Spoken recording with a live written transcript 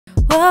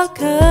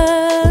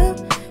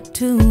Welcome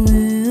to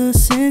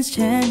Wilson's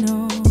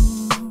channel.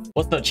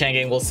 What's up,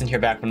 Chang? Wilson here,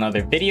 back with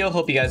another video.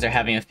 Hope you guys are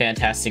having a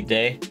fantastic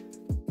day.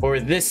 For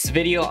this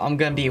video, I'm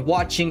gonna be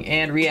watching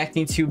and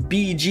reacting to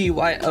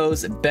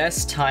BGYO's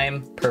best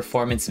time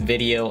performance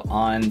video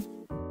on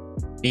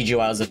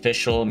BGYO's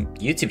official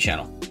YouTube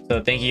channel. So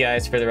thank you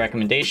guys for the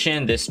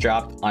recommendation. This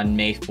dropped on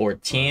May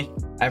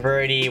 14th. I've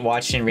already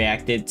watched and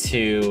reacted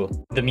to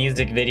the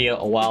music video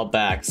a while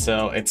back,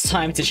 so it's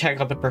time to check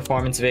out the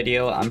performance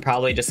video. I'm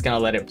probably just gonna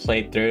let it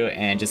play through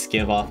and just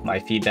give off my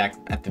feedback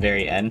at the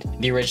very end.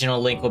 The original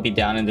link will be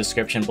down in the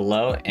description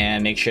below,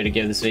 and make sure to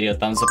give this video a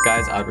thumbs up,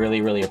 guys. I'd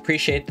really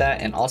appreciate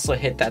that, and also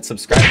hit that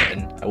subscribe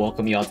button. I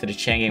welcome you all to the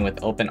Chang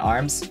with open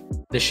arms.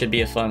 This should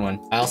be a fun one.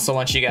 I also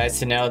want you guys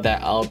to know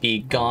that I'll be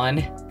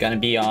gonna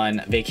be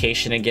on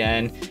vacation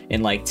again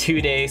in like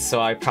 2 days, so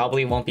I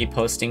probably won't be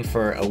posting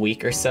for a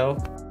week or so.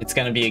 It's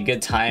gonna be a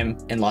good time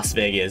in Las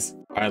Vegas.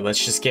 All right,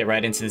 let's just get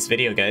right into this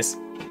video, guys.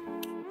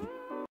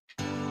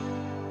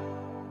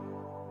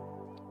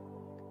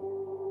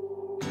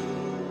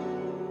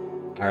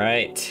 All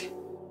right.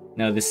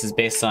 No, this is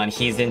based on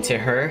He's Into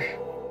Her.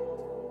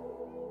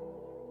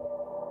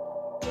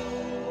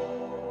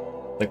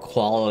 The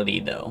quality,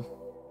 though.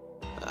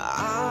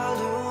 I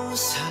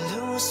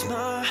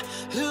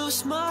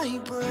lose my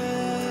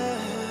breath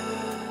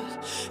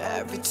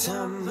every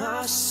time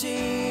I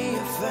see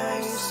your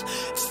face.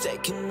 It's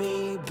taking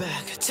me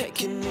back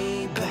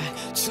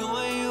to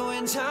where you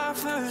and I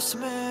first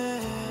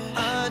met.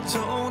 I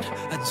don't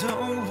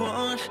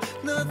want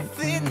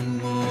nothing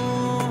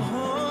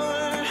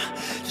more.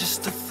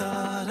 Just the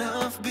thought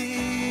of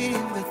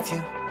being with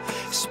you,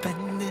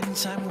 spending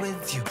time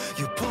with you.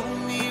 You pull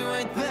me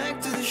right back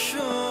to the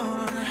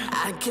shore.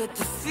 I get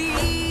the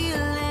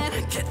feeling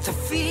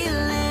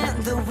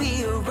that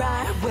we are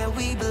right where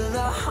we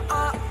belong.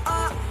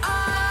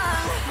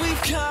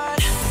 We've got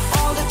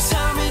all the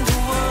time in the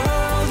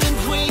world, and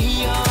we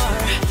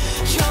are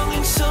young,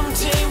 and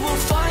someday we'll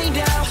find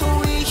out who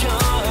we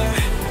are.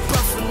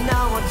 But for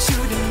now, I want you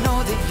to know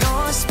that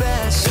you're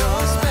special.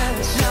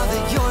 Now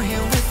that you're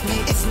here with me,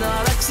 it's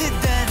not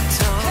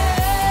accidental.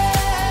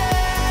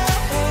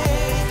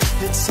 Hey,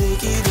 let's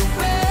take it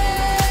away.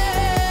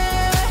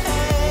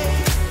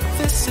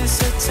 This is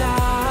the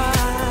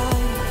time.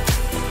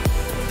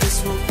 This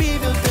will be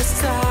the best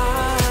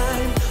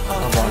time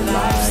of our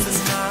lives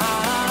tonight.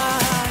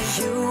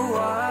 You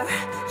are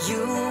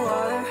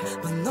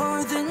my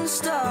northern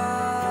star.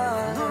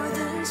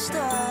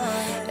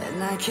 And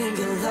I can't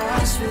get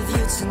lost with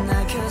you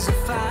tonight, 'cause I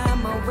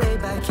find my way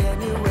back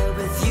anywhere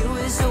with you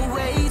is a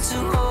way to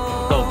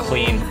hold. So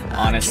clean,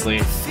 honestly.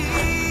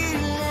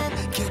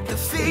 Get the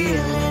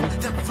feeling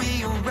that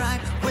we are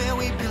right where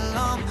we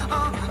belong.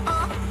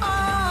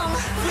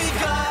 We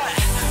got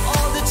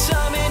all the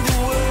time in the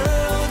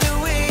world, and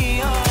we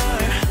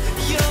are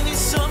young,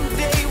 and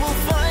someday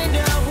we'll find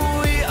out who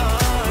we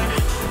are.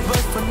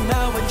 But for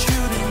now, I want you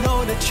to know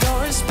that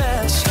you're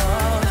special.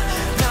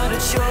 Now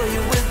that you're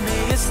here with me,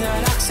 it's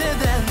not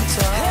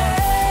accidental.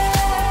 Hey,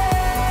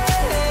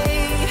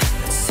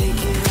 let's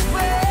take it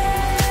away.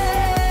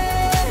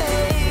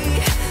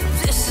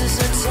 This is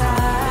a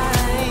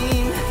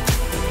time.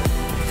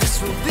 This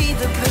will be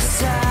the best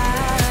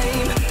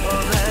time of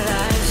our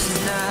lives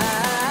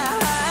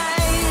tonight.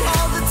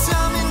 All the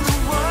time in the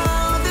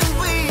world, and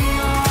we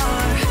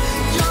are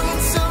young,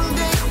 and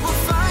someday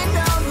we'll find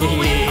out who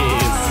we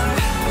are.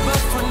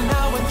 But for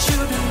now, I want you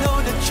to know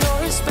that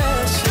you're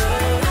special.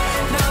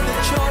 Now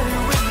that you're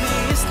here with me,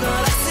 it's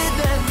not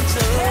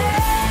accidental.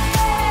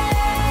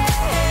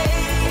 Hey,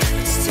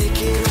 let's take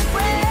it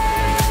away.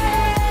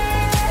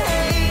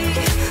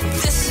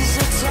 This is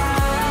a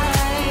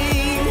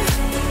time.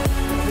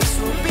 This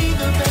will be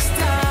the best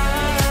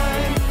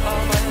time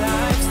of our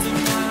lives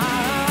tonight.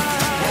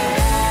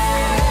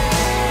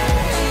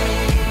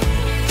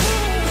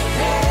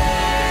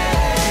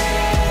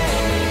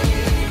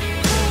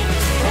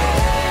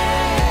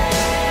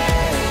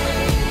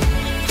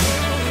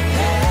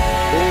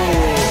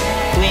 Ooh,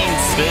 clean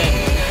spin.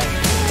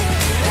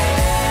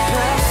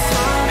 Best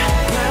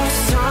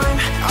time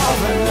of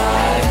our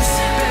lives.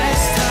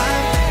 Best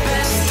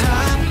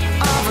time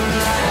of our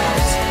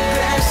lives.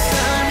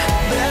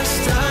 Best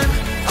time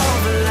of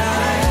our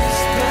lives.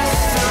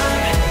 Best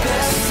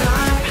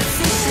time.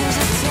 This is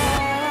a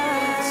time.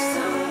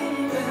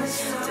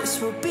 This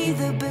will be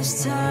the best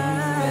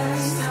time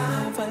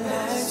of our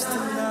lives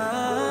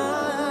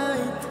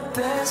tonight.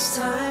 Best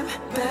time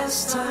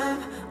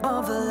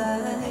of our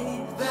lives.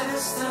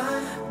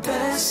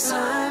 Best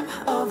time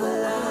of our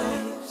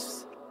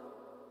lives.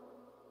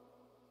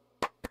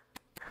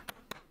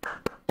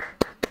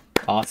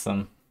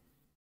 Awesome.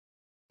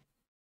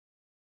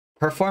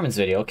 Performance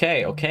video.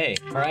 Okay.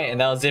 All right, and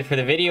that was it for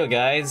the video,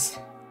 guys.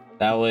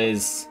 That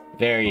was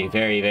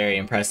very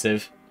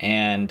impressive.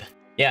 And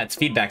yeah, it's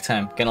feedback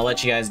time. Gonna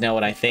let you guys know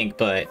what I think,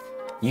 but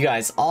you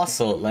guys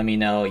also let me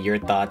know your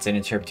thoughts and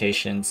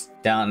interpretations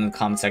down in the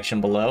comment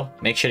section below.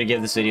 Make sure to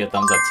give this video a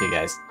thumbs up too,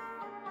 guys.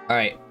 All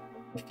right,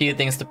 a few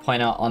things to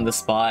point out on the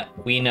spot.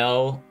 We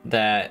know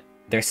that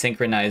their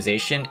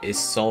synchronization is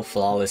so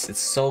flawless. It's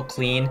so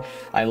clean.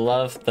 I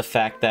love the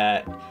fact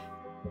that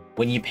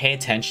when you pay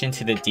attention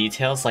to the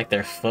details, like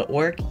their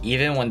footwork,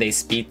 even when they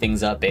speed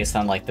things up based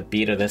on like the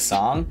beat of the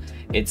song,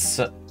 it's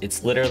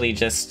literally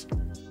just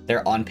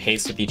they're on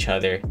pace with each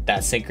other. That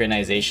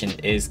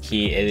synchronization is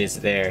key. It is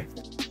there.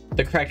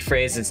 The correct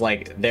phrase is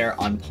like they're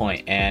on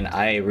point, and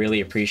I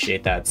really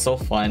appreciate that. It's so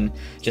fun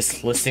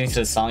just listening to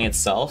the song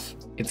itself.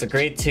 It's a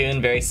great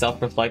tune, very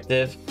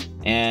self-reflective,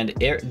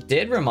 and it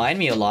did remind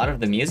me a lot of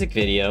the music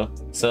video.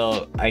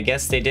 So I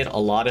guess they did a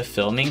lot of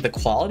filming. The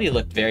quality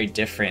looked very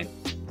different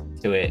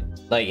to it.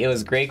 Like, it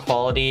was great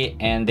quality,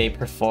 and they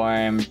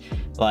performed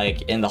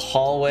like in the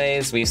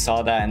hallways. We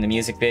saw that in the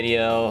music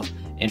video,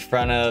 in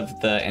front of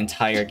the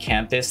entire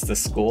campus, the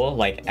school,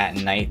 like at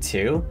night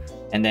too,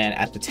 and then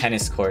at the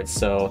tennis courts.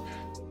 So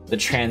the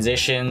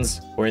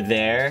transitions were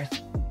there.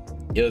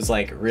 It was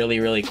like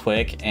really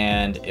quick,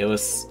 and it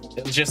was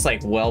just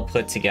like well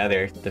put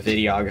together, the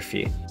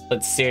videography.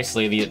 But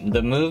seriously,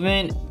 the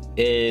movement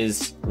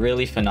is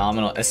really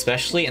phenomenal,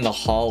 especially in the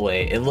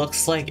hallway. It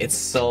looks like it's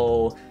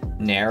so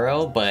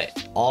narrow,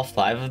 but all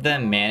 5 of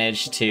them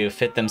managed to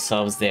fit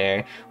themselves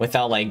there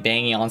without like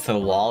banging onto the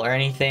wall or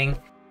anything.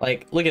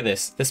 Like, look at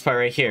this part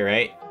right here,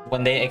 right?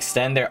 When they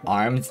extend their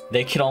arms,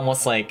 they could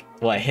almost like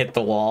hit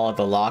the wall of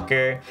the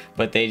locker,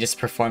 but they just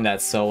performed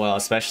that so well,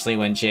 especially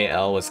when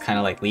JL was kind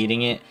of like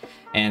leading it,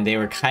 and they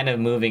were kind of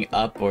moving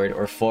upward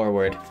or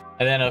forward.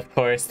 And then of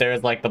course there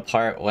was like the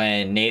part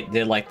when Nate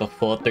did like the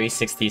full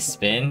 360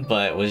 spin,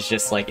 but was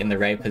just like in the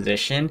right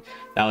position.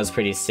 That was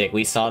pretty sick.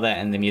 We saw that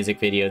in the music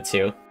video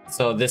too.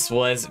 So this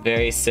was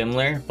very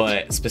similar,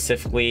 but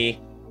specifically,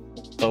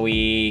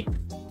 we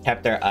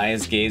kept our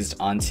eyes gazed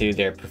onto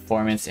their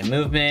performance and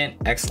movement.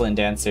 Excellent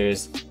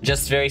dancers,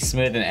 just very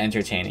smooth and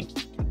entertaining.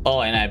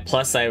 Oh, and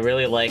I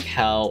really like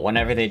how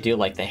whenever they do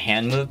like the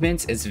hand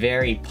movements, it's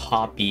very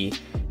poppy.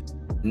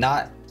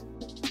 Not,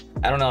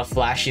 I don't know if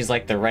flashy is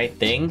like the right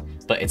thing,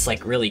 but it's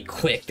like really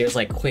quick. There's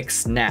like quick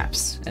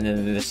snaps, and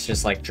then it's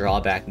just like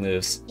drawback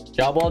moves.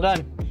 Job well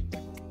done.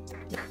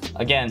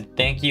 Again,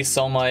 thank you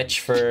so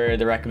much for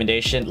the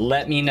recommendation.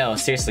 Let me know,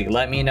 seriously,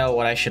 let me know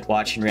what I should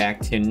watch and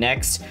react to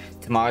next.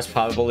 Tomorrow's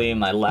probably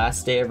my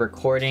last day of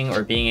recording,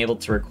 or being able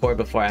to record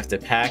before I have to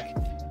pack.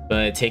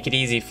 But take it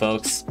easy,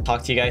 folks.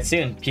 Talk to you guys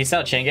soon. Peace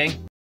out, Chang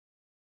Gang.